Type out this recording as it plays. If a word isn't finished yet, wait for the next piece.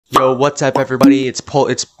Yo, what's up, everybody? It's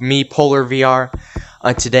me, Polar VR.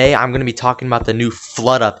 Today I'm gonna be talking about the new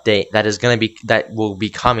flood update that will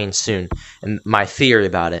be coming soon, and my theory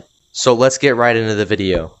about it. So let's get right into the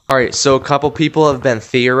video. Alright, so a couple people have been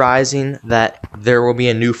theorizing that there will be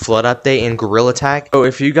a new flood update in Gorilla Tag. So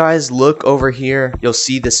if you guys look over here, you'll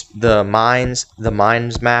see the mines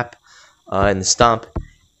map in the stump.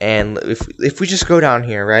 And if we just go down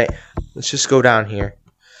here, right? Let's just go down here.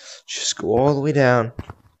 Just go all the way down.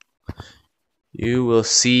 You will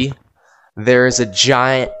see there is a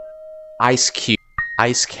giant ice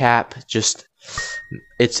cap.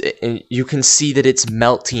 You can see that it's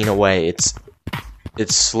melting away. It's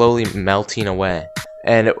slowly melting away,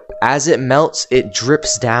 and as it melts, it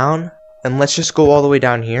drips down. And let's just go all the way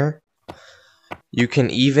down here. You can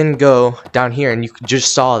even go down here, and you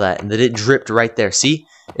just saw that it dripped right there. See,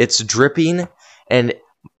 it's dripping, and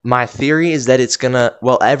my theory is that it's gonna,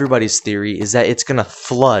 well, everybody's theory is that it's gonna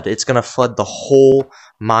flood. It's gonna flood the whole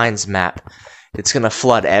mines map. It's gonna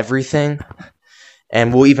flood everything,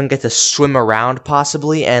 and we'll even get to swim around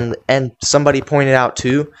possibly. And somebody pointed out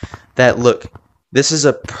too that, look, this is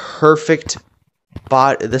a perfect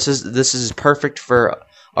spot. This is perfect for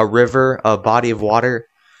a river, a body of water,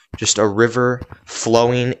 just a river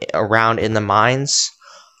flowing around in the mines.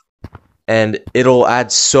 And it'll add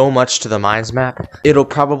so much to the mines map. It'll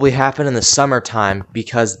probably happen in the summertime,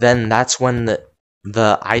 because then that's when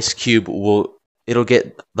the ice cube it'll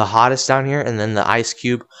get the hottest down here, and then the ice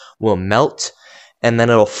cube will melt, and then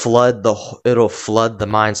it'll flood the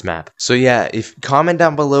mines map. So yeah, comment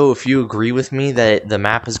down below if you agree with me that the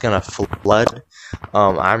map is gonna flood.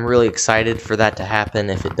 I'm really excited for that to happen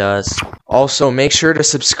if it does. Also, make sure to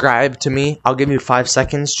subscribe to me. I'll give you 5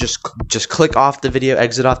 seconds. Just click off the video,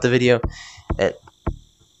 exit off the video, and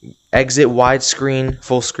exit widescreen,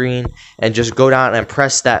 full screen, and just go down and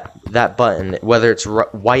press that button, whether it's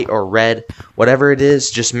white or red, whatever it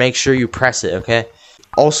is. Just make sure you press it, okay?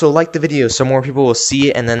 Also, like the video so more people will see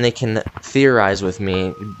it, and then they can theorize with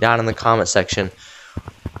me down in the comment section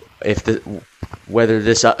whether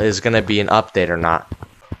this is going to be an update or not.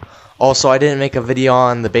 Also, I didn't make a video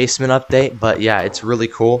on the basement update, but yeah, it's really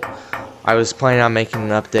cool. I was planning on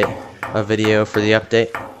making a video for the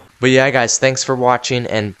update. But yeah, guys, thanks for watching,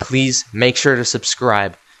 and please make sure to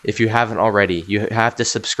subscribe if you haven't already. You have to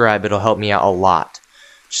subscribe. It'll help me out a lot.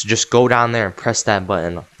 So just go down there and press that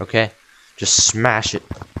button, okay? Just smash it.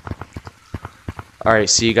 Alright,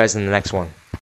 see you guys in the next one.